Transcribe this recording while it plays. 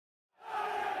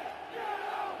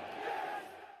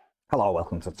Hello,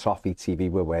 welcome to Toffee TV.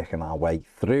 We're working our way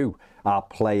through our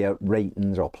player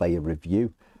ratings or player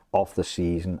review of the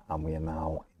season, and we are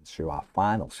now into our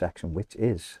final section, which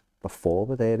is the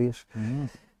forward areas.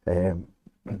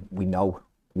 We know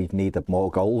we've needed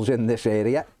more goals in this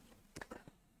area.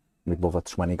 We'd love a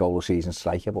 20-goal a season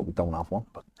striker, but we don't have one.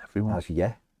 But everyone,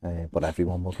 but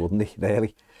everyone would, wouldn't he?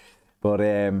 Really? But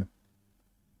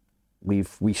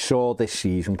we saw this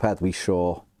season, Ped. We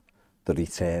saw the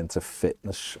return to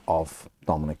fitness of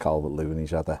Dominic Calvert-Lewin. He's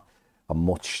had a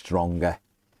much stronger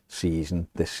season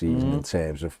this season in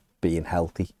terms of being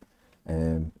healthy,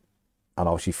 and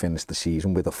obviously finished the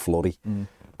season with a flurry.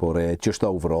 But just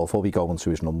overall, before we go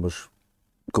into his numbers,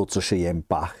 good to see him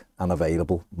back and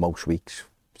available most weeks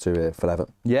to for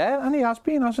Everton. Yeah, and he has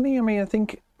been, hasn't he? I mean, I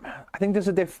think there's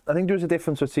a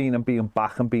difference between him being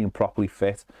back and being properly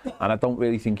fit, and I don't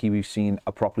really think we've seen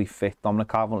a properly fit Dominic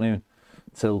Calvert-Lewin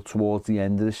till towards the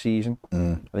end of the season.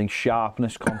 I think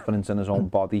sharpness, confidence in his own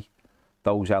body,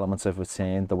 those elements have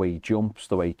returned. The way he jumps,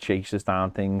 the way he chases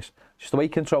down things, just the way he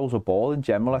controls the ball in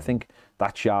general. I think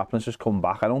that sharpness has come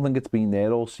back. I don't think it's been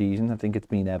there all season. I think it's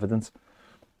been evident.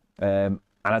 And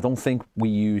I don't think we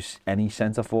use any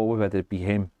centre forward, whether it be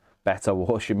him, Beto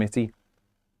or Schmidt,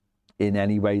 in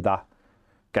any way that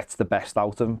gets the best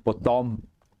out of him. But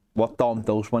what Dom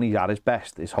does when he's at his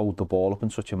best is hold the ball up in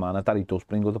such a manner that he does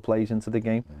bring other players into the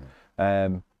game.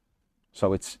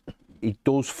 So he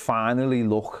does finally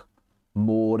look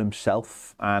more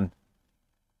himself, and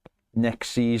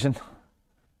next season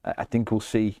I think we'll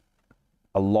see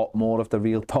a lot more of the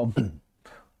real Dom.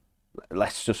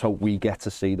 Let's just hope we get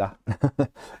to see that.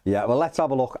 Yeah, well, let's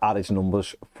have a look at his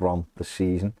numbers from the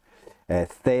season.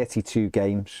 32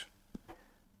 games,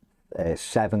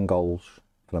 7 goals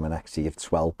from an XG of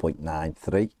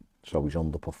 12.93, so he's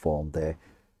underperformed there.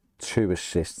 2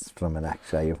 assists from an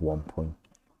XA of 1.55,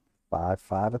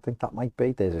 I think that might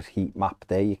be. There's a heat map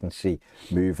there, you can see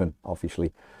moving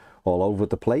obviously all over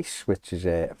the place, which is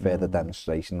a further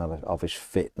demonstration of his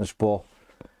fitness. But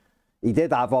he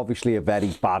did have obviously a very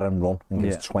barren run in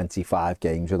his 25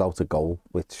 games without a goal,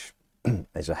 which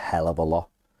is a hell of a lot.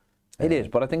 It is,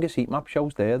 but I think his heat map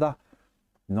shows there that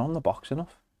not in the box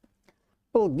enough.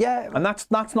 Well, yeah, and that's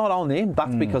not on him.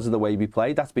 That's because of the way we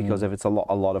play. That's because of it's a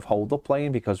lot of hold up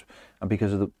playing, because of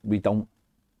the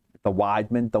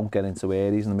wide men don't get into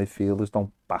areas and the midfielders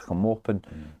don't back them up, and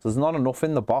so there's not enough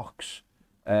in the box.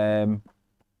 So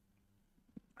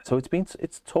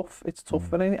it's tough. It's tough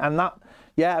for him, and that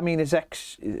I mean he's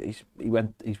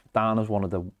down as one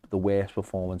of the worst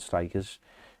performing strikers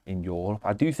in Europe.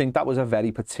 I do think that was a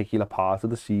very particular part of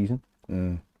the season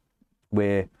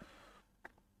where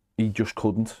he just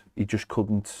couldn't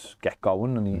get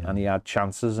going, and he had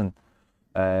chances, and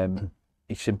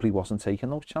he simply wasn't taking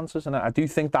those chances. And I do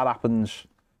think that happens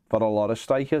for a lot of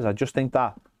strikers. I just think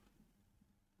that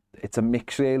it's a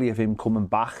mix really of him coming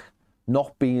back,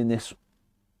 not being this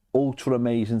ultra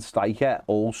amazing striker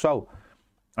also,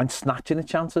 and snatching the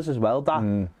chances as well.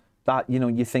 That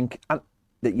you think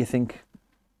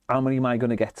how many am I going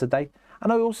to get today?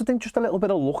 And I also think just a little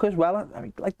bit of luck as well. I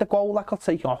mean, like the goal that got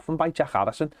taken off him by Jack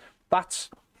Harrison,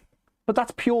 that's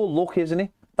pure luck, isn't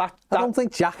it? I don't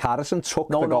think Jack Harrison took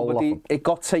the goal off him. It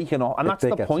got taken off, and that's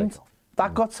the point.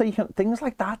 That got taken. Things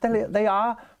like that, they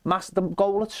are massive. The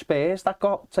goal at Spurs that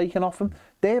got taken off him,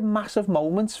 they're massive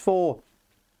moments for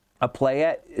a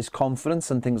player, his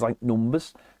confidence and things like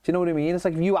numbers. Do you know what I mean? It's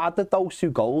like if you added those 2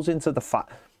 goals into the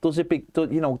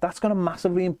that's going to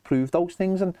massively improve those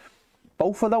things. And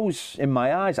both of those, in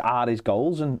my eyes, are his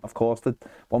goals. And of course,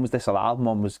 one was disallowed, and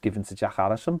one was given to Jack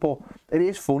Harrison. But it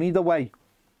is funny the way,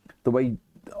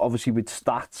 obviously with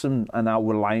stats and how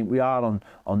reliant we are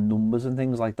on numbers and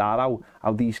things like that,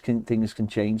 how these things can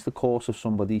change the course of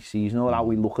somebody's season, or how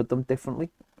we look at them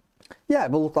differently. Yeah,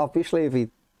 well, obviously,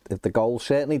 if the goal,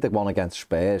 certainly the one against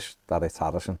Spurs, that it's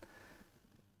Harrison,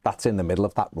 that's in the middle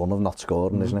of that run of not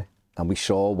scoring, isn't it? And we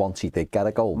saw once he did get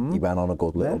a goal, he went on a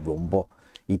good little run, but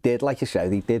he did, like you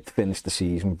said, he did finish the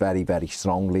season very, very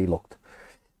strongly. He looked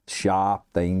sharp,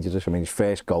 dangerous. I mean, his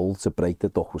first goal to break the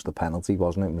duck was the penalty,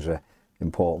 wasn't it? It was an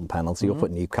important penalty up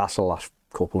at Newcastle last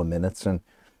couple of minutes, and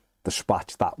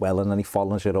dispatched that well, and then he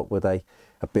follows it up with a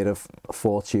bit of a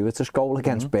fortuitous goal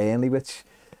against Burnley, which,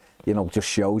 just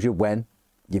shows you when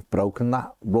you've broken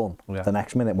that run. The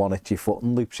next minute, one hits your foot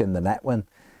and loops in the net. When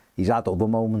he's had other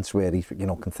moments where he,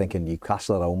 can think of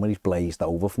Newcastle at home, where he's blazed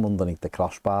over from underneath the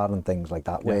crossbar and things like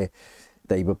that, where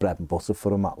they were bread and butter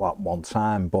for him at one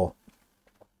time. But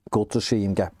good to see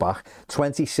him get back.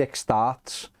 26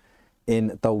 starts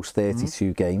in those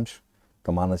 32 games.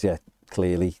 The manager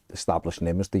clearly established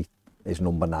him as his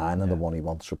number 9 and the one he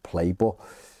wants to play. But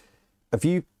have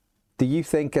you Do you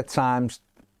think at times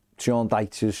Sean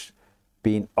Dyche has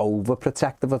been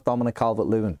overprotective of Dominic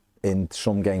Calvert-Lewin in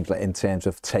some games, like in terms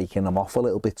of taking him off a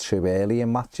little bit too early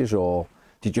in matches, or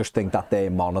do you just think that they're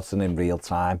monitoring in real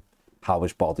time how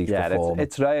his body's performing? Yeah,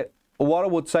 it's right. What I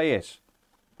would say is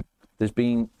there's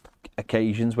been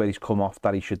occasions where he's come off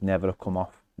that he should never have come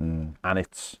off, and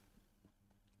it's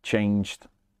changed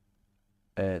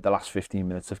the last 15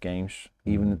 minutes of games,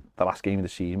 even the last game of the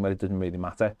season where it doesn't really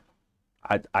matter.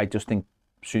 I just think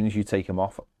as soon as you take him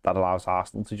off, that allows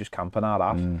Arsenal to just camp on our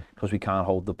ass because we can't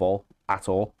hold the ball at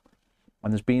all.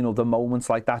 And there's been other moments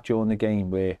like that during the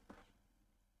game where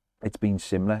it's been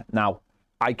similar. Now,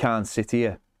 I can't sit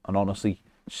here and honestly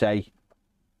say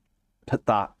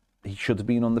that he should have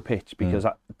been on the pitch because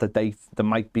they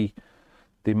might be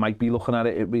looking at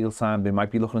it at real time. They might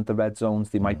be looking at the red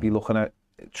zones. They might be looking at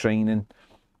training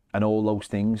and all those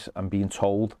things and being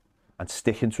told and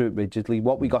sticking to it rigidly.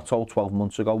 What we got told 12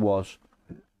 months ago was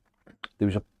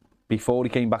before he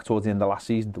came back towards the end of last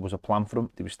season, there was a plan for him.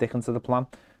 They were sticking to the plan.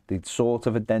 They'd sort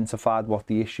of identified what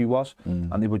the issue was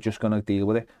and they were just going to deal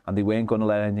with it and they weren't going to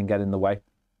let anything get in the way.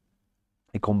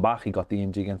 He come back, he got the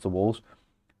injury against Wolves.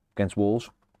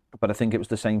 But I think it was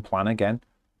the same plan again.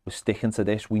 We're sticking to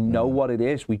this. We know what it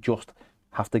is. We just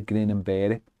have to grin and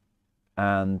bear it.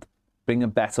 And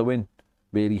bringing Beto in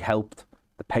really helped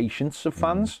the patience of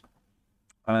fans.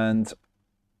 And,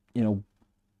 you know,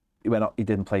 he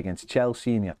didn't play against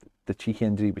Chelsea and he had the cheek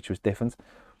injury, which was different.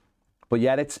 But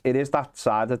yeah, it is that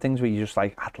side of things where you just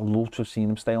like, I'd love to have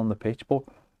seen him stay on the pitch. But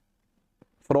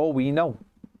for all we know,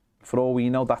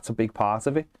 that's a big part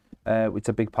of it. It's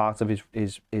a big part of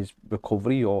his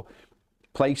recovery, or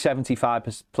play 75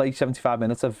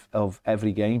 minutes of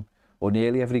every game or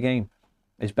nearly every game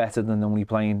is better than only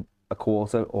playing a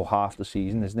quarter or half the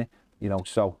season, isn't it? You know,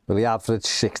 so well, he averaged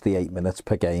 68 minutes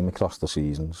per game across the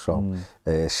season. So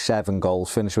 7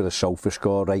 goals, finished with a Sofa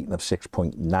score rating of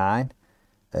 6.9.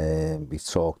 We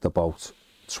talked about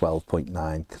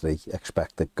 12.93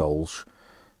 expected goals.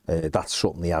 That's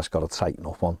something he has got to tighten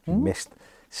up on. He missed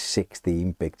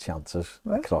 16 big chances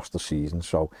across the season,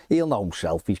 so he'll know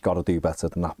himself he's got to do better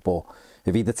than that. But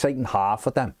if he'd have taken half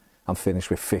of them and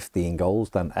finished with 15 goals,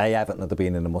 then Everton would have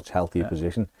been in a much healthier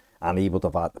position, and he would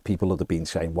have had, people would have been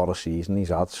saying what a season he's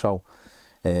had. So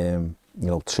you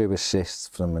know, 2 assists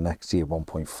from an XG of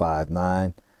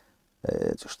 1.59.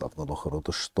 Just having a look at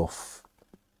other stuff.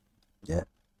 Yeah,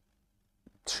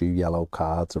 2 yellow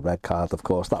cards, a red card, of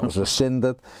course, that was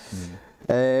rescinded.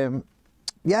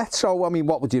 Yeah, so, I mean,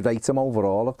 what would you rate him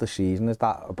overall of the season? Is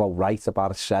that about right,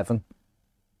 about a 7? Do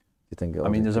you think? I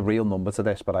mean, there's a real number to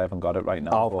this, but I haven't got it right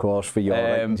now. Oh, of course, for your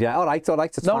ratings. Yeah, all right,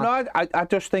 it's no, fine. no, I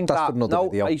just think that's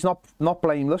that, he's not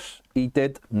blameless. He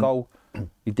did go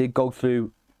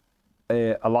through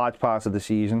a large part of the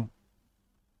season.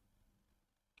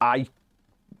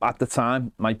 At the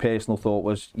time, my personal thought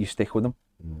was you stick with him.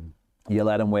 You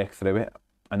let him work through it.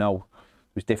 I know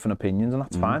there's different opinions, and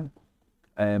that's fine.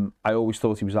 I always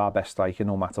thought he was our best striker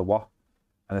no matter what.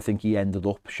 And I think he ended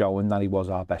up showing that he was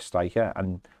our best striker.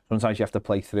 And sometimes you have to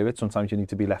play through it. Sometimes you need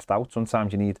to be left out.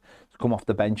 Sometimes you need to come off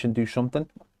the bench and do something.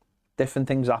 Different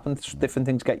things happen. Different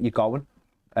things get you going.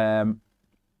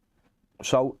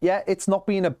 So, yeah, it's not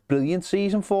been a brilliant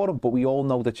season for him, but we all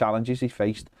know the challenges he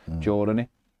faced during it.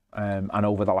 And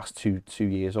over the last two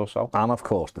years or so. And of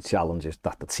course the challenges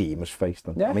that the team has faced.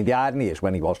 And, I mean, the irony is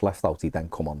when he was left out, he then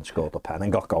come on and scored a pen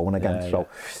and got going again. So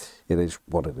it is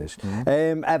what it is.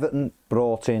 Everton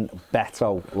brought in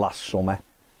Beto last summer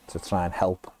to try and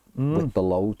help with the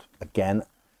load. Again,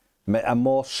 a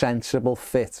more sensible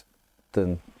fit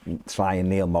than trying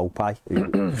Neil Maupay,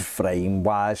 who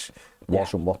frame-wise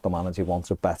wasn't what the manager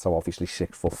wanted. Beto, obviously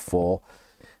 6'4",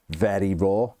 very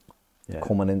raw.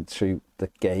 Coming into the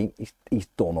game, he's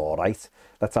done all right.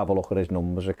 Let's have a look at his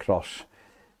numbers across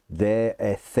there.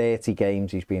 30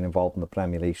 games he's been involved in the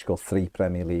Premier League, scored 3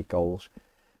 Premier League goals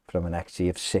from an XG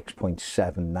of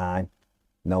 6.79.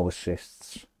 No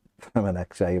assists from an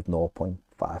XA of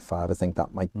 0.55, I think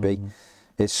that might be.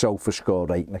 His Sofa score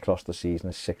rating across the season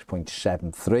is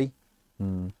 6.73.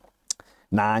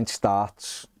 9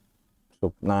 starts,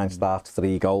 so 9 starts,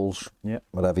 3 goals,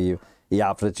 whatever you... He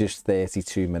averages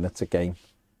 32 minutes a game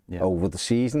over the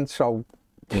season, so,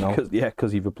 you know...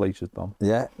 Because he replaces Dom.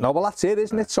 Yeah, no, well, that's it,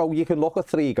 isn't it? So you can look at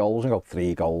 3 goals and go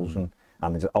 3 goals, and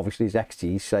obviously his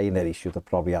XG is saying that he should have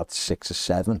probably had 6 or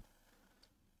 7.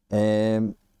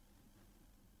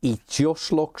 He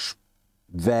just looks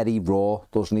very raw,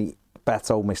 doesn't he?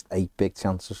 Beto missed 8 big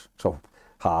chances, so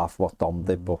half what Dom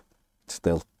did, but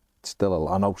still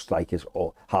I know strikers,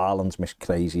 or Haaland's missed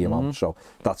crazy amounts, so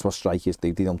that's what strikers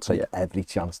do. They don't take every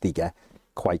chance they get,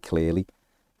 quite clearly.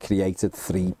 created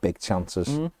 3 big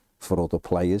chances for other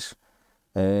players.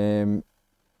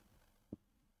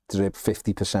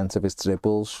 50% of his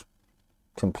dribbles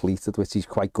completed, which he's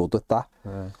quite good at that.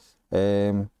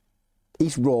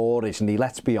 He's raw, isn't he?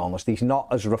 Let's be honest. He's not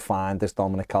as refined as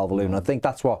Dominic Calvert-Lewin. I think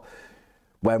that's what,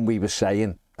 when we were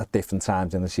saying at different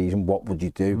times in the season, what would you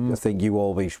do? I think you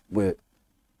always were,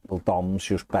 well, Dom's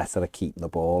just better at keeping the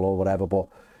ball or whatever, but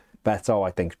Beto, I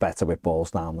think, is better with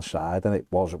balls down the side, and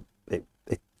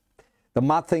the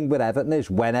mad thing with Everton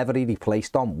is whenever he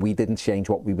replaced Dom, we didn't change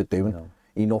what we were doing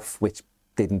enough, which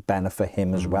didn't benefit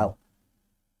him as well.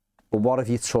 But what have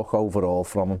you took overall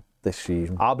from him this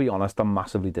season? I'll be honest, I'm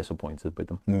massively disappointed with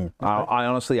him. I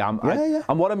honestly am.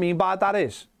 And what I mean by that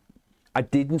is, I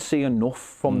didn't see enough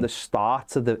from the start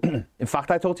to the... In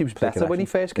fact, I thought he was better when he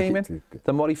first came in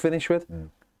than what he finished with.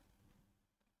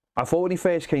 I thought when he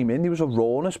first came in, there was a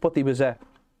rawness, but I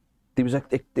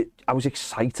was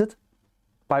excited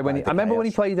by when I remember when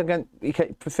he played against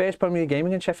the first Premier League game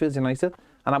against Sheffield United,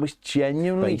 and I was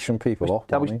genuinely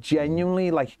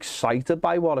like excited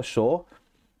by what I saw.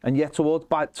 And yet towards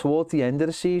the end of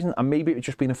the season, and maybe it had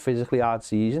just been a physically hard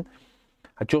season,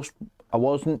 I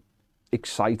wasn't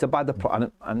excited by the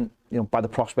by the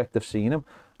prospect of seeing him.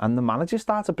 And the manager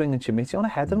started bringing Chimiti on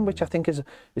ahead of him, which I think is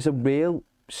a real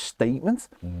statement,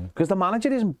 because the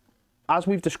manager isn't, as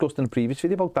we've discussed in the previous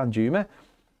video about Danjuma,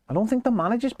 I don't think the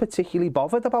manager's particularly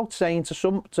bothered about saying to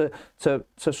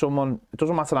someone, it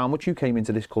doesn't matter how much you came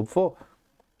into this club for,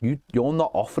 you're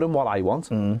not offering what I want,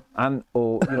 and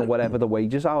or whatever the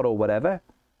wages are or whatever.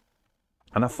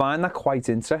 And I find that quite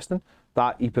interesting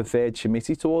that he preferred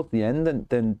Chimiti towards the end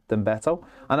than Beto.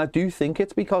 And I do think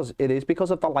it's because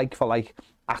of the like for like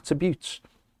attributes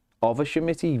of a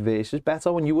Chimiti versus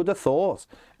Beto. And you would have thought,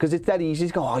 because it's dead easy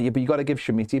to go, but you got to give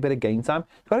Chimiti a bit of game time.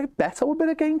 You got to give Beto a bit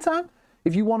of game time.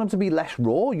 If you want him to be less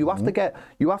raw, you have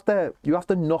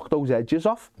to knock those edges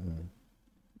off.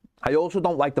 I also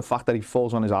don't like the fact that he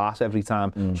falls on his arse every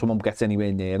time someone gets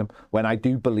anywhere near him, when I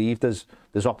do believe there's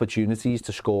opportunities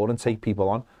to score and take people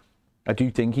on. I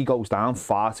do think he goes down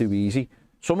far too easy.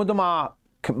 Some of them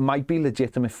might be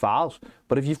legitimate fouls,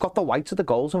 but if you've got the whites of the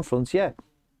goals in front of you,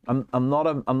 I'm not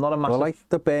a massive... Well, like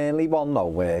the Burnley one though,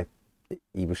 where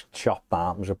he was chopped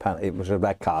down, it was a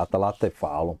red card, the lad did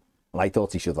foul him. And I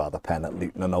thought he should have had a pen at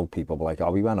Luton. I know people were like,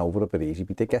 he went over a bit easy, but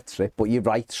he did get tripped. But you're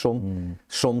right,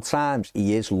 sometimes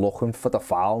he is looking for the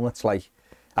foul, and it's like,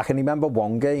 I can remember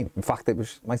one game, in fact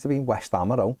might have been West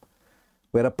Ham at home,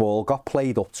 where a ball got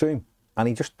played up to him, and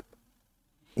he just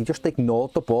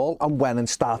ignored the ball and went and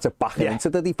started backing into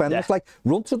the defenders, like,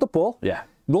 run to the ball,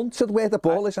 run to where the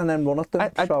ball is, and then run at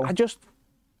them. I just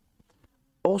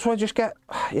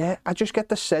get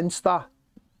the sense that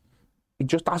he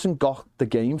just hasn't got the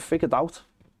game figured out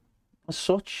as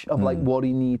such, of like what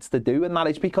he needs to do, and that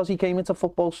is because he came into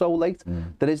football so late.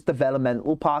 There is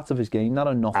developmental parts of his game that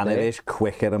are not there. And it is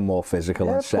quicker and more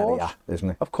physical in Serie A, isn't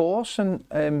it? Of course, and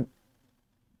I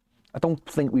don't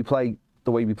think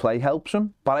the way we play helps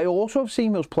him, but I also have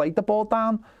seen us play the ball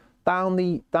down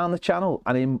the channel,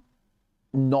 and him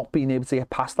not being able to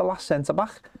get past the last centre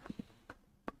back.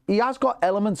 He has got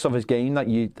elements of his game that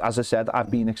as I said, I've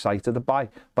been excited by,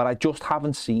 but I just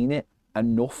haven't seen it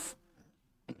enough.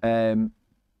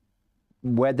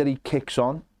 Whether he kicks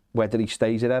on, whether he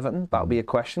stays at Everton, that'll be a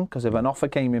question, because if an offer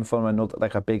came in from another,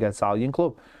 like a big Italian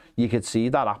club, you could see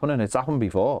that happening. It's happened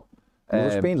before. Well,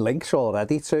 there's been links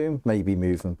already to him, maybe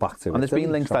moving back to Italy. And there's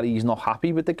been links that he's not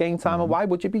happy with the game time. And why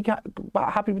would you be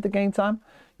happy with the game time?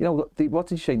 What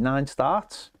did you say, 9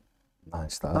 starts? 9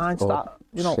 starts.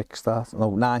 6 starts.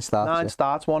 No, 9 starts. 9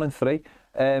 starts, 1 and 3.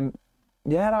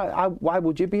 Why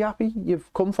would you be happy?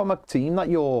 You've come from a team that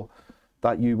you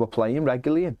were playing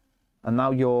regularly in, and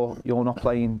now you're not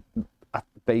playing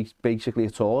basically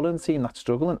at all in a team that's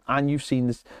struggling. And you've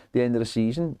seen the end of the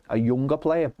season, a younger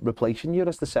player replacing you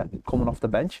as the set coming off the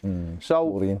bench.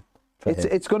 So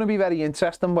it's going to be very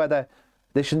interesting whether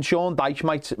this, and Sean Dyche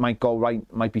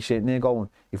might be sitting there going,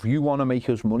 if you want to make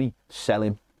us money, sell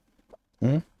him.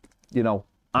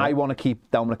 I want to keep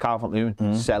Dominic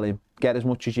Calvert-Lewin, sell him, get as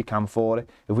much as you can for it.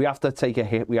 If we have to take a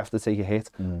hit, we have to take a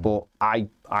hit. But I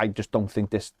just don't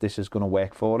think this is going to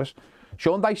work for us.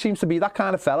 Sean Dyche seems to be that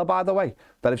kind of fella, by the way,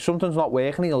 that if something's not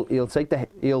working, he'll take the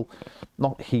hit.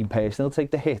 Not he personally, he'll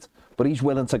take the hit, but he's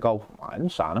willing to go, I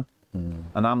didn't sign him,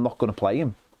 and I'm not going to play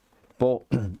him. But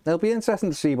it'll be interesting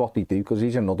to see what they do, because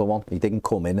he's another one. He didn't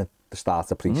come in at the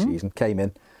start of pre-season, came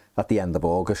in at the end of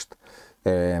August.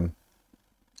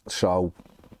 So,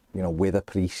 with a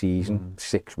pre-season,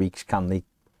 6 weeks, can they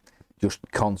just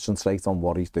concentrate on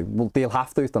what he's doing? Well, they'll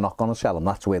have to if they're not going to sell him.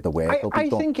 That's where the work will be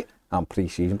done. And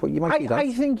pre-season, but you might see that.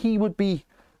 I think he would be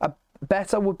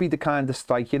better would be the kind of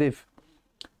striker if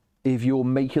you're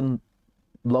making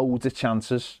loads of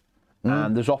chances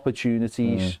and there's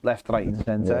opportunities left, right, and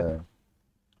centre.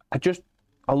 Yeah.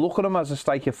 I look at him as a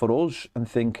striker for us and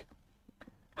think,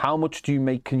 how much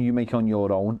can you make on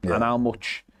your own, and how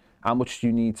much do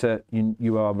you need to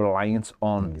you are reliant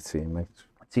on your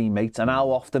teammates, and how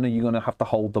often are you going to have to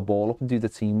hold the ball up and do the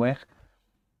teamwork?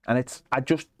 And I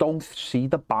just don't see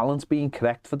the balance being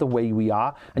correct for the way we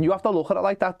are. And you have to look at it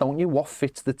like that, don't you? What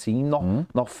fits the team,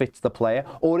 not fits the player.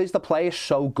 Or is the player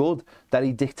so good that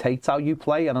he dictates how you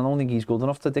play? And I don't think he's good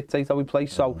enough to dictate how we play.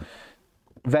 So,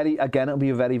 it'll be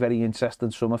a very, very interesting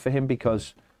summer for him,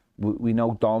 because we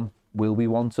know Dom will be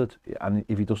wanted. And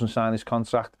if he doesn't sign his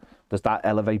contract, does that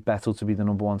elevate Bettel to be the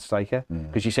number one striker?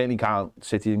 Because you certainly can't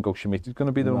sit here and go, Schmidt is going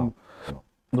to be the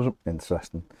number.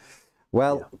 Interesting.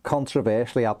 Well,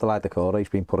 controversially, Abdoulaye Doucouré's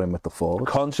been put in with the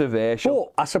forwards.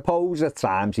 Controversial. But I suppose at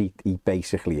times he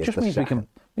basically is the second.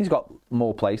 He's got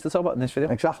more plays to talk about in this video.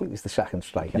 Exactly, he's the second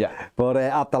striker. Yeah. But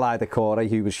Abdoulaye Doucouré,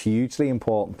 who was hugely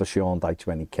important for Sean Dyche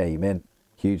when he came in,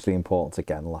 hugely important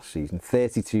again last season.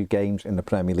 32 games in the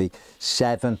Premier League,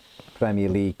 7 Premier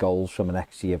League goals from an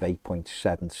XG of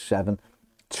 8.77,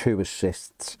 2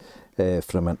 assists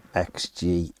from an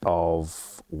XG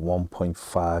of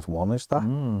 1.51, is that?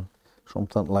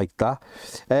 Something like that.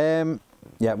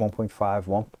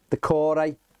 1.51.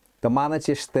 Doucouré, the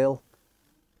manager still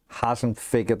hasn't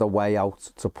figured a way out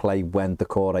to play when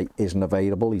Doucouré isn't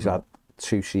available. He's had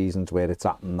 2 seasons where it's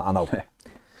happened. I know,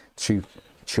 2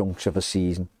 chunks of a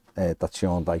season that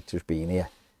Sean Dyche has been here.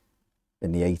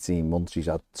 In the 18 months, he's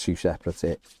had 2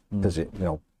 separate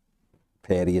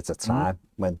periods of time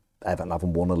when Everton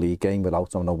haven't won a league game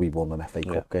without him. I know we won an FA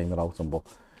Cup game without him, but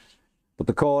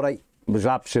Doucouré was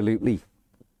absolutely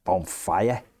on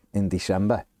fire in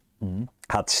December.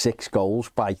 Had 6 goals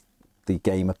by the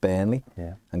game at Burnley,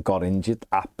 and got injured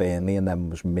at Burnley, and then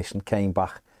was missing. Came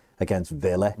back against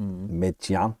Villa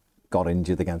mid-Jan, got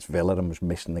injured against Villa and was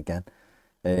missing again.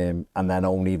 And then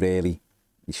only really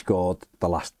he scored the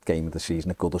last game of the season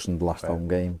at Goodison, the last home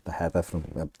game, the header from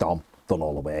Dom, done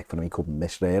all the work for him. He couldn't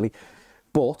miss really,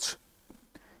 but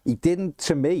he didn't.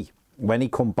 To me, when he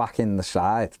come back in the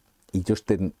side, he just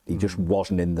didn't. He just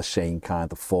wasn't in the same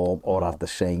kind of form or had the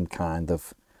same kind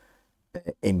of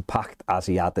impact as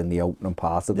he had in the opening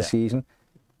part of the season.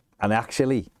 And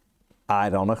actually,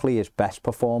 ironically, his best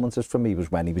performances for me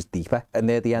was when he was deeper and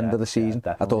near the end of the season.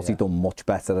 I thought he'd done much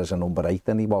better as a number 8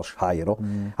 than he was higher up.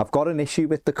 I've got an issue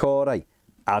with Doucouré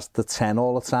as the 10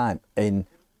 all the time. In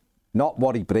not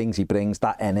what he brings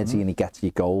that energy and he gets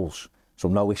you goals. So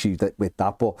no issue with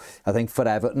that. But I think for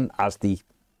Everton,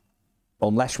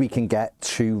 unless we can get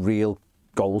 2 real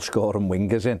goal-scoring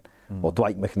wingers in, or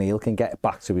Dwight McNeil can get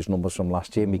back to his numbers from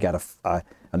last year, and we get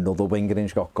another winger in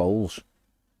who's got goals,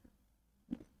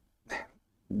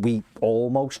 we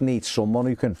almost need someone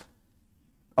who can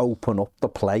open up the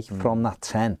play from that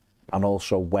 10 and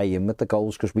also weigh in with the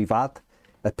goals, because we've had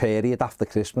a period after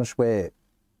Christmas where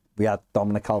we had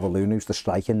Dominic Calvert-Lewin, who's the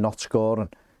striker, not scoring,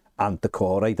 and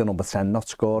Doucouré, the number 10, not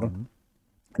scoring.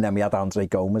 And then we had Andre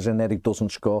Gomes in there, who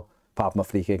doesn't score, apart from a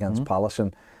free kick against Palace.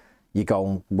 And you're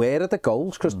going, where are the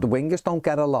goals? Because the wingers don't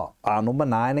get a lot. Our number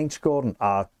 9 ain't scoring.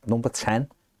 Our number 10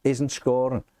 isn't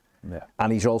scoring.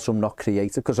 And he's also not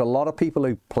creative, because a lot of people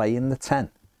who play in the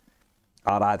 10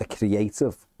 are either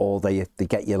creative or they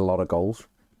get you a lot of goals.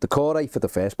 Doucouré for the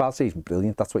first part of the season,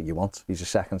 brilliant. That's what you want. He's a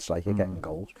second striker getting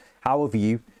goals. How have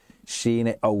you seen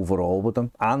it overall with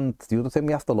him? And the other thing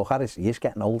we have to look at is he is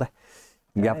getting older.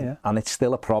 And it's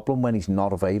still a problem when he's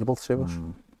not available to us.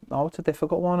 No, it's a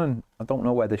difficult one, and I don't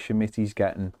know whether Schmitty's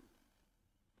getting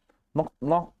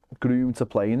not groomed to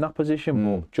play in that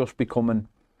position, but just becoming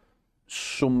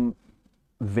some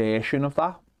version of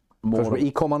that. Because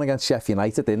he come on against Sheffield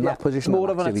United in that position.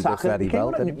 More of an attacker.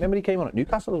 Remember he came on at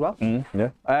Newcastle as well.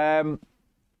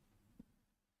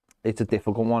 It's a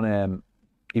difficult one.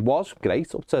 He was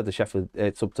great up to the Sheffield,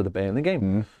 up to the Burnley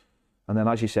game, and then,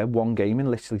 as you said, 1 game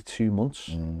in literally 2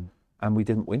 months. And we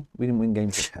didn't win. We didn't win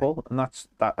games of football, and that's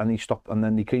that. And he stopped, and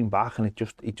then he came back, and it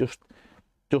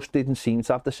just didn't seem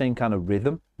to have the same kind of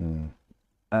rhythm.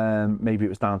 Maybe it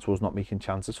was down to us not making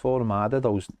chances for him either.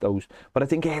 Those. But I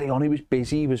think early on he was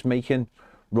busy. He was making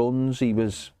runs. He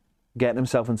was getting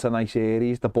himself into nice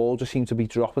areas. The ball just seemed to be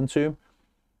dropping to him,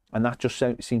 and that just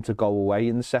seemed to go away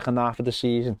in the second half of the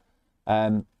season.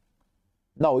 No,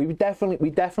 we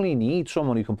definitely need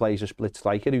someone who can play as a split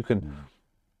striker, who can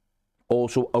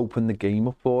also open the game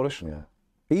up for us.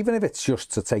 Even if it's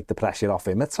just to take the pressure off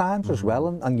him at times as well,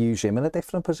 and use him in a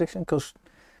different position, because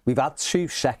we've had 2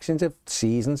 sections of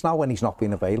seasons now when he's not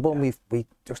been available, and we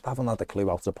just haven't had a clue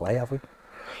how to play, have we?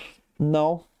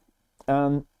 No.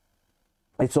 And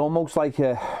it's almost like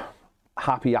a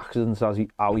happy accident as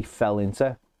how he fell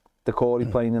into the Corey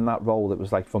playing in that role. It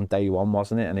was like from day one,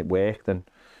 wasn't it? And it worked, and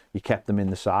you kept them in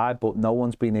the side, but no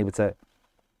one's been able to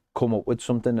come up with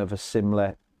something of a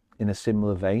similar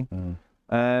vein.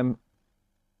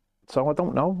 So I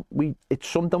don't know. It's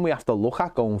something we have to look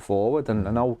at going forward. And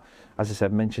I know, as I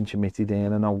said, mentioned Chimiti there,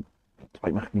 and I know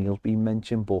like McNeil's been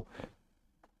mentioned, but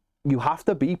you have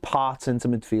to be part centre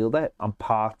midfielder and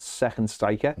part second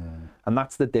striker. And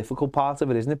that's the difficult part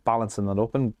of it, isn't it? Balancing that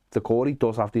up. And the Corey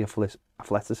does have the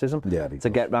athleticism to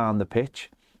get round the pitch.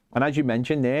 And as you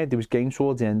mentioned there was games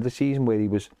towards the end of the season where he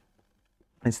was,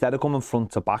 instead of coming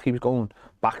front to back, he was going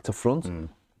back to front,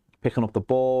 picking up the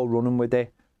ball, running with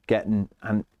it, getting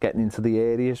into the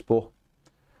areas. But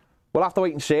we'll have to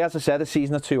wait and see. As I said, a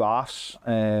season of two halves.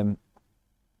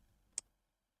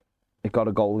 He got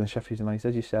a goal against Sheffield United,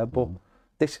 as you said, but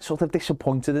this sort of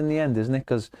disappointed in the end, isn't it?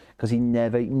 Because he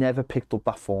never picked up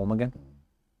that form again.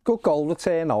 Good goal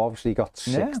return. Now, obviously, he got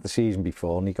 6 the season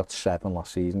before, and he got 7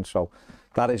 last season. So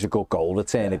that is a good goal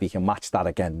return. If he can match that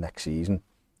again next season,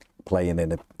 playing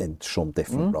in some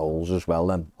different roles as well,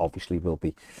 then obviously we'll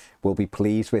be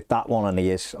pleased with that one. And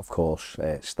he is, of course,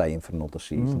 staying for another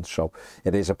season. So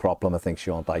it is a problem. I think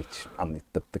Sean Dyche and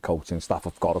the coaching staff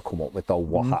have got to come up with, though,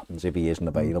 what happens if he isn't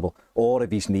available, or if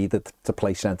he's needed to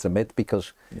play centre mid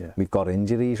because we've got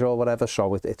injuries or whatever.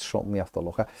 So it's something we have to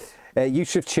look at.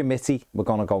 Yusuf Chimiti, we're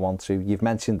going to go on to. You've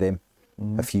mentioned him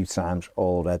a few times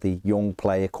already. Young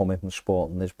player coming from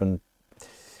Sporting Lisbon.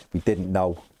 We didn't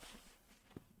know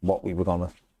what we were going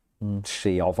to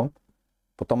see of him,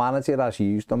 but the manager has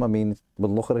used him. I mean,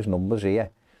 we'll look at his numbers here.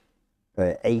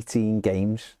 18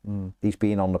 games he's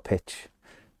been on the pitch.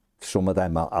 Some of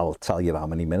them I'll tell you how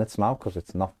many minutes now, because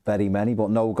it's not very many, but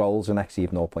no goals, an XG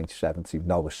of 0.70,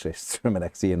 no assists from an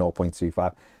XG of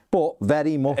 0.25, but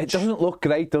very much. It doesn't look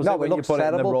great, does it, when you put terrible,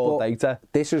 it in the raw data?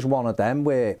 This is one of them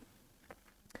where,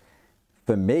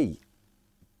 for me,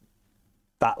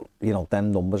 that,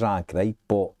 them numbers aren't great,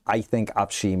 but I think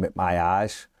I've seen with my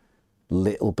eyes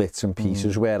little bits and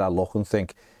pieces where I look and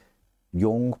think,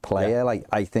 young player, like,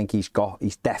 I think he's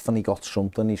definitely got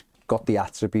something. He's got the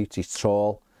attributes. He's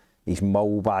tall, he's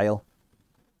mobile.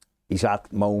 He's had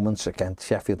moments against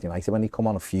Sheffield United when he come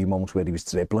on, a few moments where he was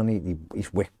dribbling.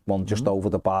 He's whipped one just over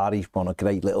the bar. He's won a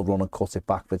great little run and cut it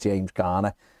back for James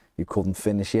Garner, who couldn't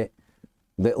finish it.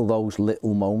 Those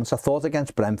little moments. I thought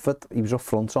against Brentford, he was up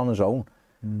front on his own.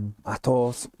 I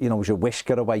thought, he was a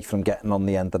whisker away from getting on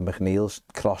the end of McNeil's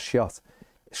cross shot.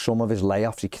 Some of his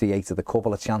layoffs, he created a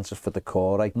couple of chances for the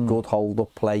core. Good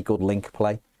hold-up play, good link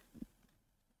play.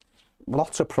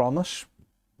 Lots of promise,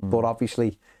 but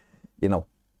obviously,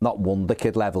 not wonder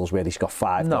kid levels where he's got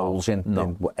 5 goals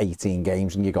in 18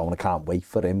 games and you're going, I can't wait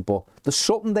for him. But there's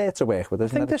something there to work with,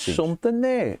 isn't there? I think there's something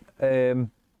there.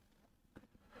 And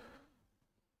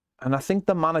I think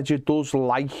the manager does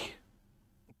like,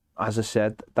 as I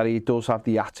said, that he does have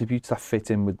the attributes that fit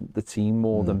in with the team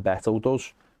more than Beto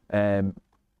does. And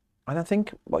I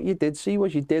think what you did see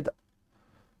was you did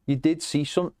see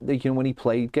some, when he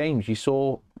played games, you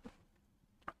saw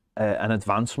an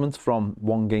advancement from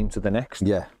one game to the next.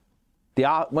 Yeah.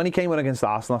 When he came in against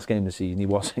Arsenal last game of the season, he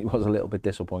was a little bit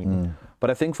disappointing. But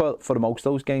I think for most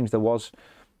of those games,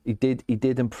 he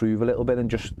did improve a little bit,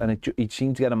 he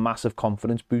seemed to get a massive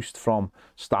confidence boost from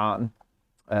starting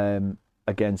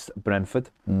against Brentford,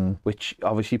 which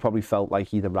obviously probably felt like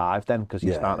he'd arrived then because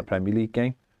he's starting a Premier League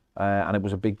game, and it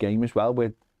was a big game as well.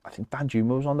 Where I think Dan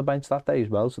Juma was on the bench that day as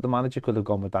well, so the manager could have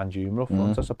gone with Dan Juma up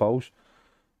front, I suppose,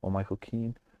 or Michael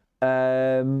Keane.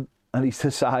 And he's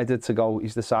decided to go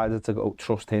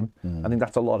trust him. I think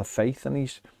that's a lot of faith, and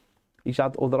he's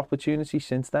had other opportunities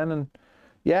since then. And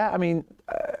I mean,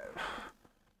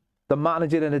 the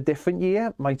manager in a different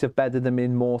year might have bedded him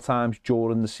in more times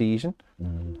during the season,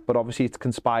 but obviously it's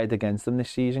conspired against him this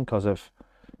season because of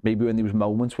maybe when there was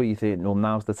moments where you think, no,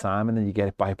 now's the time, and then you get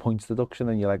it by a points deduction,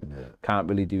 and you're like, can't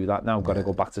really do that now. Got to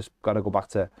go back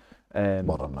to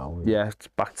what I know. It's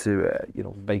back to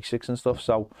basics and stuff.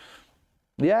 So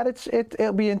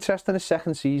it'll be interesting. His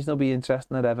second season will be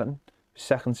interesting at Everton. His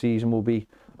second season will be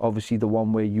obviously the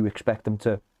one where you expect them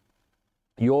to.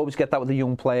 You always get that with a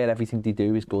young player. Everything they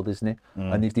do is good, isn't it?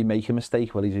 And if they make a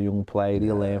mistake, well, he's a young player.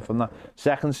 He'll learn from that.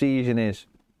 Second season is,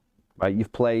 right,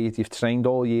 you've trained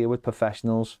all year with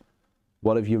professionals.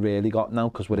 What have you really got now?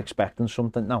 Because we're expecting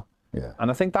something now. Yeah.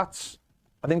 And I think that's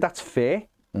fair.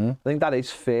 I think that is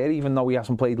fair, even though he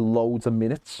hasn't played loads of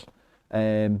minutes.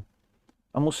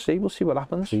 And we'll see what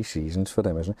happens. 3 seasons for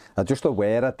him, isn't it? I'm just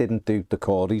aware I didn't do the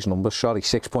Corey's numbers, sorry.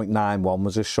 6.91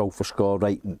 was his sofa score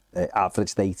rating,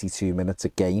 averaged 82 minutes a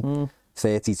game.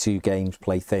 32 games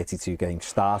played, 32 games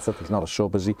started. He's not a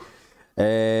sub, is he?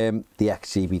 The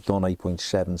XGB done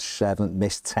 8.77,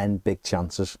 missed 10 big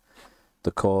chances.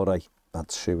 The Corey had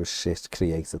 2 assists,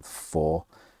 created 4.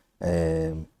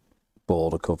 Ball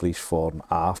recoveries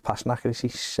 4.5. Passing accuracy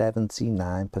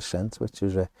 79%, which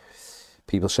was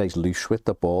people say he's loose with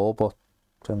the ball, but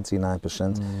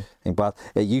 79%. Ain't bad.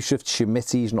 Yusuf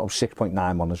Chimiti's not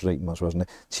 6.91 his rating was, wasn't it?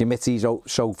 Chimiti's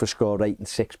sofa score rating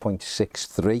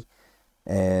 6.63.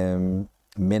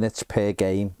 Minutes per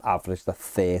game averaged at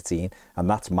 13, and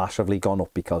that's massively gone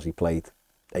up because he played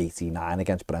 89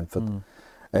 against Brentford.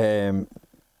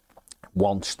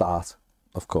 1 start,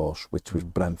 of course, which was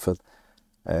Brentford.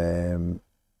 His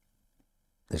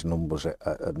numbers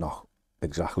are not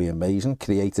exactly amazing.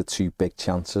 Created 2 big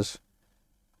chances.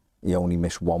 He only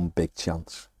missed 1 big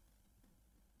chance.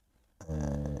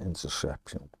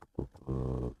 Interception.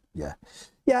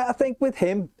 Yeah, I think with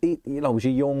him, he's a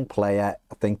young player.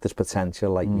 I think there's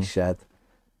potential, like you said.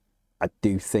 I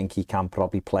do think he can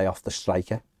probably play off the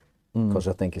striker because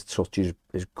I think his touch is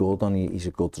good and he's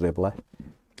a good dribbler.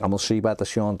 And we'll see whether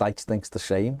Sean Dyche thinks the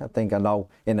same. I know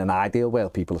in an ideal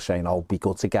world, people are saying, it'd be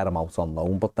good to get him out on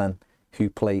loan, but then who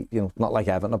play, not like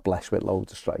Everton are blessed with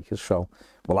loads of strikers, so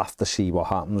we'll have to see what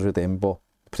happens with him. But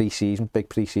pre-season, big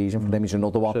pre-season for him. He's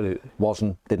another one.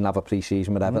 Didn't have a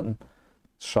pre-season with Everton.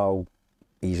 So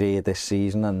he's here this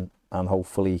season and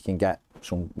hopefully he can get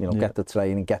some, get the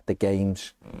training, get the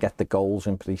games, get the goals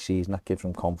in pre-season. That gives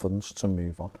him confidence to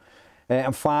move on.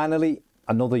 And finally,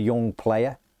 another young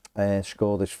player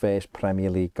scored his first Premier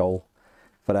League goal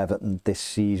for Everton this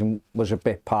season. Was a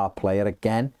bit part player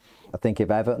again. I think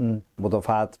if Everton would have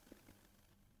had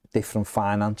different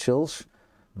financials,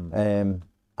 and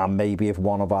maybe if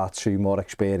one of our 2 more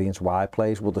experienced wide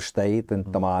players would have stayed, then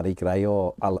Damari Gray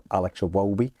or Alex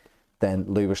Iwobi, then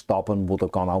Lewis Dobbin would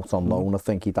have gone out on loan. I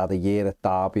think he'd had a year at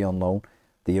Derby on loan.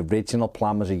 The original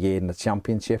plan was a year in the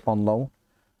Championship on loan,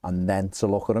 and then to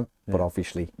look at him. But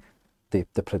obviously, the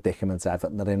predicament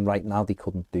Everton are in right now, they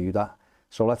couldn't do that.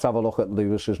 So let's have a look at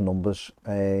Lewis's numbers.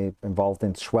 Involved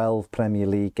in 12 Premier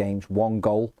League games, 1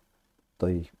 goal,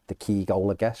 the key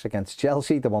goal, I guess, against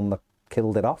Chelsea, the one that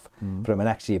killed it off, from an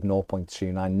XG of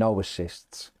 0.29, no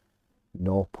assists,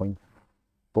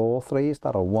 0.43, is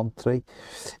that, or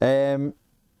 1.3?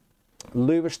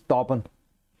 Lewis Dobbin,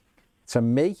 to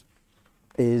me,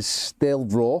 is still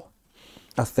raw.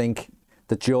 I think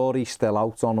the jury's still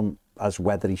out on him as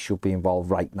whether he should be involved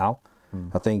right now.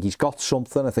 I think he's got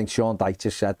something. I think Sean Dyche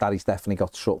has said that he's definitely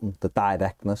got something, the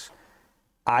directness.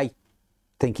 I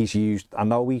think he's used, I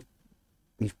know he's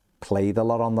played a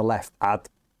lot on the left. I'd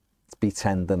be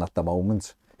tending at the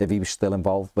moment, if he was still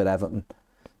involved with Everton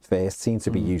first team,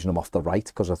 to be using him off the right,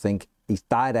 because I think he's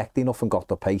direct enough and got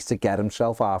the pace to get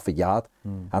himself half a yard.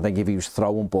 I think if he was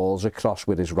throwing balls across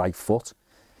with his right foot,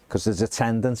 because there's a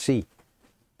tendency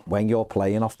when you're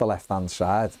playing off the left-hand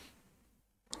side,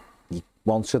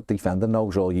 once a defender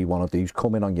knows all you want to do is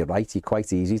come in on your right, you're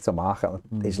quite easy to mark.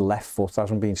 His left foot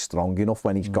hasn't been strong enough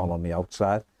when he's gone on the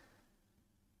outside.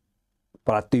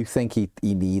 But I do think he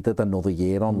needed another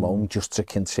year on loan just to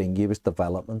continue his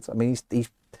development. I mean, he's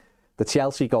the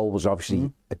Chelsea goal was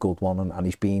obviously a good one, and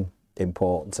he's been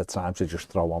important at times to just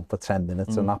throw on for 10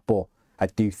 minutes and that. But I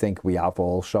do think we have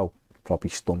also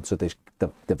probably stunted his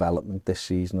development this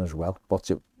season as well. What's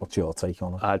your take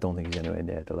on it? I don't think he's anywhere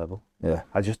near the level. Yeah.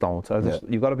 I just don't.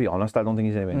 You've got to be honest, I don't think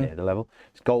he's anywhere near the level.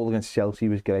 His goal against Chelsea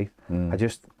was great. Can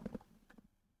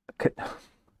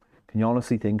you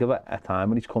honestly think of it, a time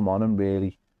when he's come on and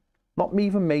really not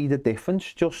even made a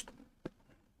difference? Just,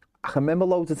 I can remember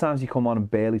loads of times he come on and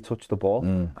barely touched the ball,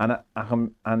 and I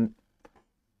can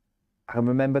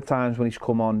remember times when he's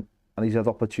come on and he's had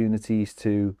opportunities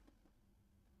to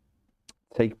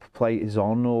take players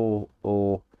on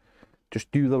or just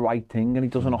do the right thing, and he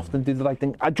doesn't often do the right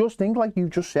thing. I just think, like you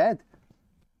just said,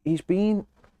 he's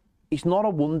not a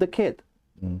wonder kid,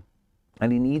 and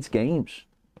he needs games.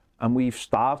 And we've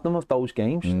starved them of those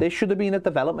games. This should have been a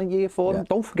development year for him.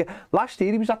 Don't forget, last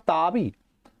year he was at Derby.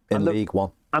 In League One.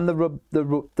 And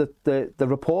the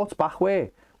reports back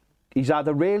where he's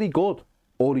either really good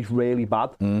or he's really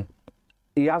bad.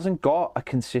 He hasn't got a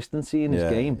consistency in his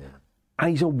game. And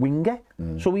he's a winger.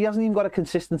 So he hasn't even got a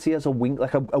consistency as a wing,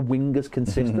 like a winger's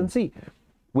consistency.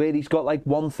 Where he's got like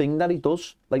one thing that he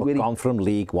does. Like where gone from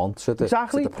League One to the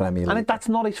Premier League. And that's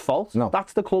not his fault. No.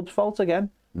 That's the club's fault again.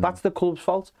 That's the club's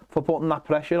fault for putting that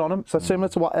pressure on him. So similar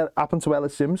to what happened to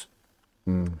Ellis Sims,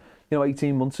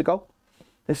 18 months ago.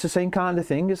 It's the same kind of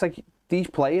thing. It's like, these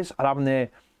players are having their...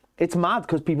 It's mad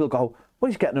because people go,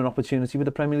 well, he's getting an opportunity with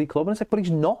the Premier League club. And it's like, but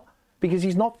he's not, because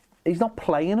he's not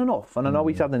playing enough. And I know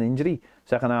he's had an injury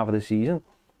second half of the season,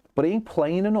 but he ain't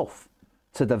playing enough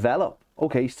to develop.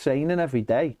 Okay, he's training every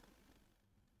day.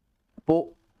 But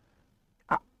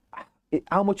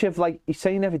how much of, like, he's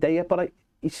training every day, but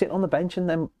he's sitting on the bench, and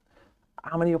then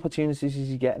how many opportunities is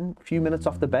he getting? A few minutes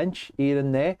off the bench here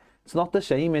and there. It's not the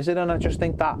same, is it? And I just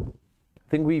think that, I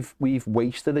think we've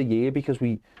wasted a year because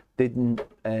we didn't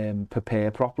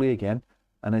prepare properly again.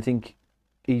 And I think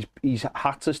he's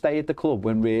had to stay at the club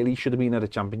when really he should have been at a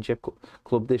championship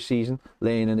club this season,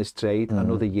 learning his trade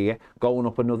another year, going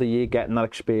up another year, getting that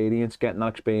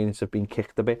experience of being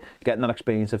kicked a bit, getting that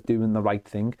experience of doing the right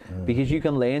thing. Because you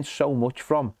can learn so much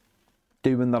from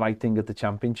doing the right thing at the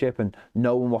championship and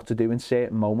knowing what to do in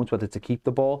certain moments, whether to keep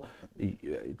the ball,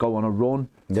 go on a run,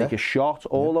 take a shot,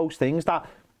 all those things. That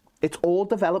it's all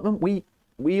development.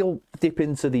 We'll dip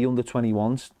into the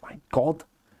under-21s. My God,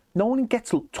 no one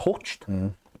gets touched.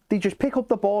 They just pick up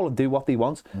the ball and do what they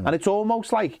want. And it's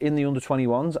almost like in the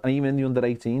under-21s and even in the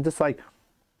under-18s, it's like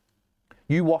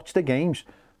you watch the games,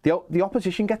 the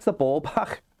opposition gets the ball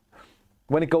back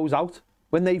when it goes out,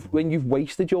 when you've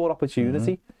wasted your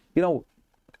opportunity. You know,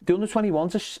 the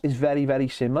under-21s is very, very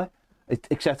similar,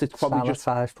 except it's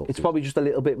probably just a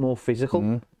little bit more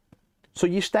physical. So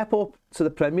you step up to the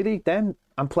Premier League then,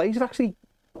 and players are actually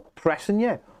pressing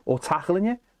you or tackling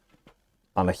you.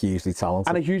 And are hugely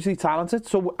talented.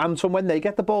 So when they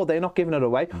get the ball, they're not giving it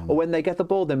away. Or when they get the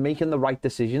ball, they're making the right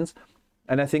decisions.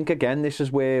 And I think, again, this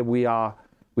is where where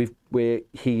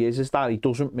he is that he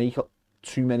doesn't make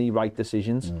too many right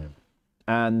decisions.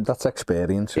 And that's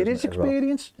experience. It is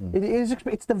experience. It is.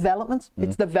 It's development.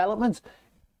 It's development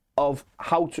of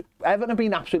how to. Everton have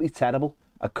been absolutely terrible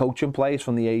at coaching players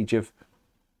from the age of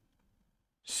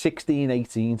 16,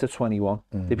 18 to 21.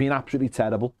 They've been absolutely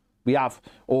terrible. We have,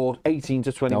 or 18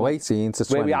 to 21. No, 18 to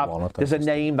 21. Where we have, there's a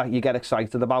name that you get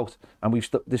excited about, and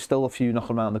there's still a few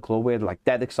knocking around the club where they're like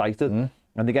dead excited, and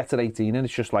they get to 18 and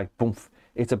it's just like, boom,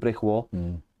 it's a brick wall.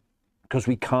 Because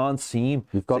we can't seem...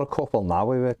 We've got a couple now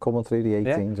who are coming through the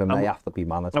 18s, and they have to be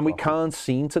managed. And we can't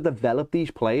seem to develop these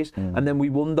players, and then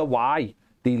we wonder why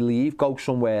they leave, go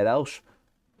somewhere else,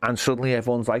 and suddenly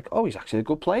everyone's like, oh, he's actually a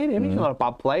good player, he's not a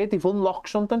bad player, they've unlocked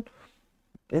something.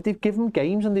 They've given him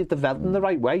games and they've developed him the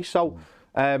right way. So,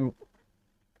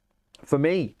 for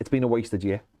me, it's been a wasted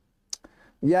year.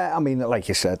 Yeah, I mean, like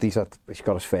you said, he's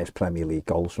got his first Premier League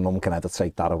goal, so no one can ever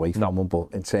take that away from him.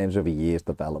 But in terms of a year's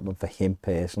development for him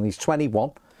personally, he's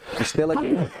 21. He's still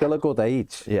a good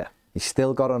age. Yeah. He's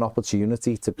still got an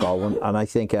opportunity to go, and I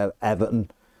think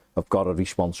Everton have got a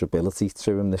responsibility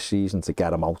to him this season to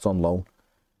get him out on loan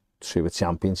to a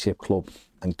championship club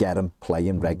and get him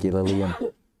playing regularly. And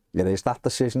it is that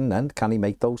decision then. Can he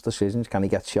make those decisions? Can he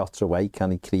get shots away?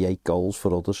 Can he create goals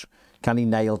for others? Can he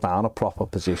nail down a proper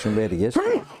position where he is?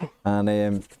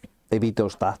 And if he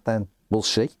does that, then we'll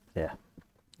see. Yeah.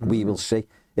 We will see.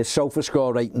 His SOFA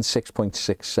score rating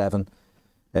 6.67.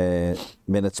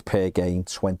 Minutes per game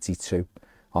 22.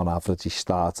 On average, he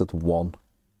started one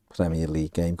Premier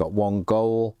League game. Got one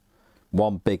goal,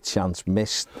 one big chance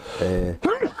missed.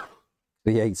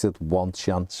 Created one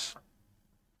chance.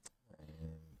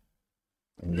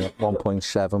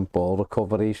 1.7 ball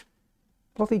recoveries.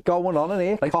 Bloody going on in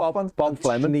here. Like Bob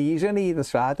Fleming. Sneezing either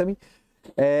side of me.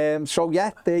 So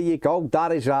yeah, there you go.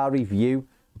 That is our review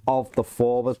of the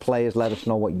forward players. Let us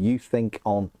know what you think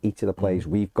on each of the players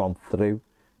we've gone through.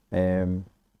 How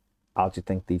do you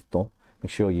think they've done?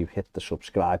 Make sure you hit the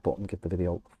subscribe button, give the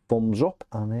video a thumbs up,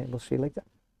 and we'll see you later.